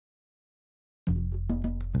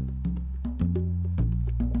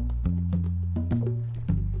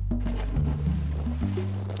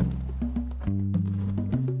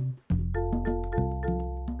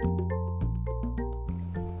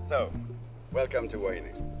So, welcome to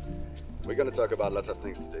Huahine. We're going to talk about lots of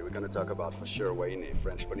things today. We're going to talk about, for sure, Huahine,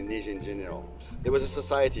 French Polynesia in general. There was a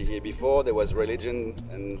society here before, there was religion,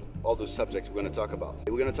 and all those subjects we're going to talk about.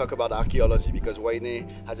 We're going to talk about archaeology, because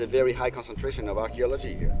Huahine has a very high concentration of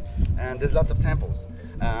archaeology here. And there's lots of temples.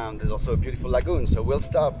 There's also a beautiful lagoon, so we'll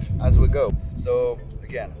stop as we go. So,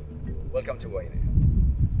 again, welcome to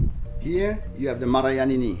Huahine. Here you have the marae.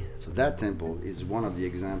 So that temple is one of the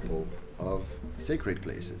examples of sacred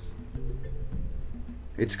places.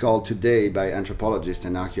 It's called today by anthropologists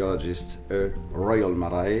and archaeologists a royal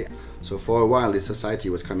marae. So for a while this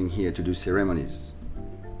society was coming here to do ceremonies.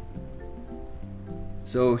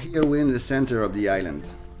 So here we're in the center of the island,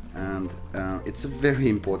 and it's a very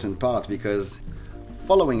important part because,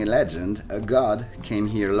 following a legend, a god came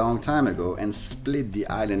here a long time ago and split the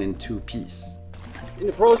island in two pieces. In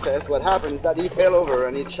the process, what happened is that he fell over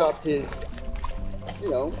and he chopped his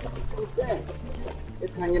thing.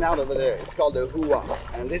 It's hanging out over there. It's called the hua,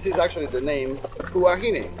 and this is actually the name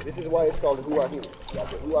Huahine. This is why it's called Huahine. You have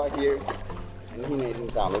the hua here, and Hine is in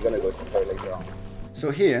town. We're gonna go see her later on. So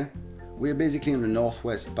here, we're basically in the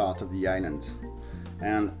northwest part of the island,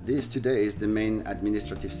 and this today is the main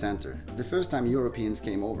administrative center. The first time Europeans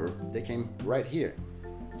came over, they came right here.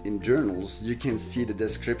 In journals, you can see the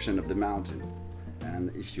description of the mountain.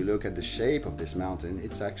 And if you look at the shape of this mountain,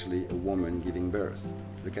 it's actually a woman giving birth.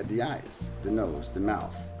 Look at the eyes, the nose, the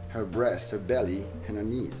mouth, her breast, her belly, and her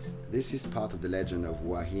knees. This is part of the legend of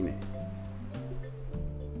Huahine.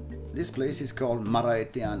 This place is called Marae.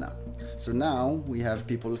 So now we have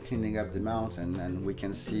people cleaning up the mountain and we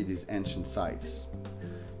can see these ancient sites.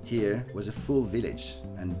 Here was a full village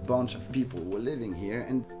and a bunch of people were living here,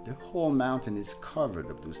 and the whole mountain is covered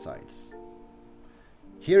of those sites.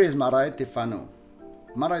 Here is Marae.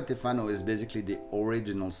 Marae is basically the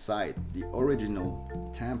original site, the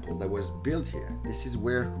original temple that was built here. This is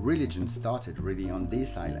where religion started, really, on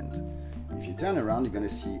this island. If you turn around, you're going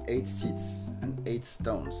to see 8 seats and 8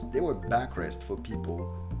 stones. They were backrest for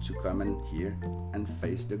people to come in here and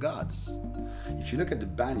face the gods. If you look at the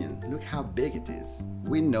banyan, look how big it is.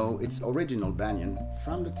 We know it's original banyan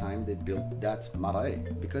from the time they built that marae,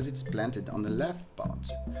 because it's planted on the left part.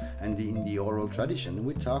 And in the oral tradition,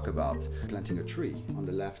 we talk about planting a tree on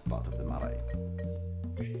the left part of the marae.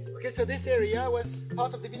 Okay, so this area was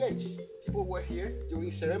part of the village. People were here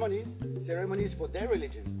doing ceremonies for their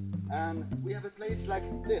religion. And we have a place like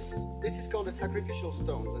this. This is called the sacrificial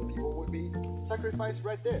stones, and people would be sacrificed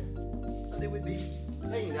right there. So they would be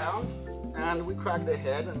laying down, and we crack their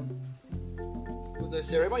head and do the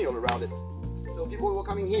ceremonial around it. So people were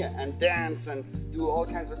coming here and dance and do all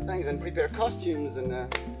kinds of things and prepare costumes, and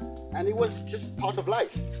it was just part of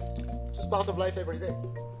life. Just part of life every day.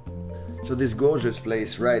 So this gorgeous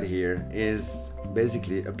place right here is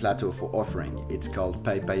basically a plateau for offering. It's called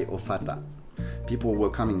Pai Ofata. People were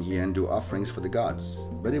coming here and do offerings for the gods,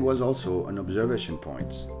 but it was also an observation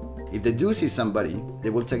point. If they do see somebody, they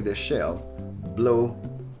will take their shell, blow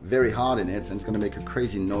very hard in it, and it's going to make a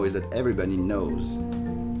crazy noise that everybody knows.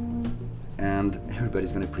 And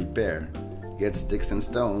everybody's going to prepare, get sticks and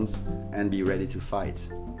stones, and be ready to fight.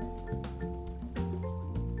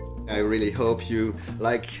 I really hope you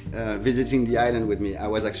like visiting the island with me. I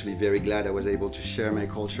was actually very glad I was able to share my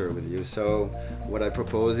culture with you. So what I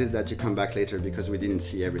propose is that you come back later, because we didn't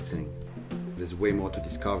see everything. There's way more to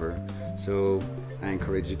discover. So I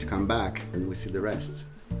encourage you to come back and we see the rest.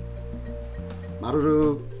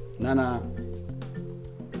 Maruru, Nana.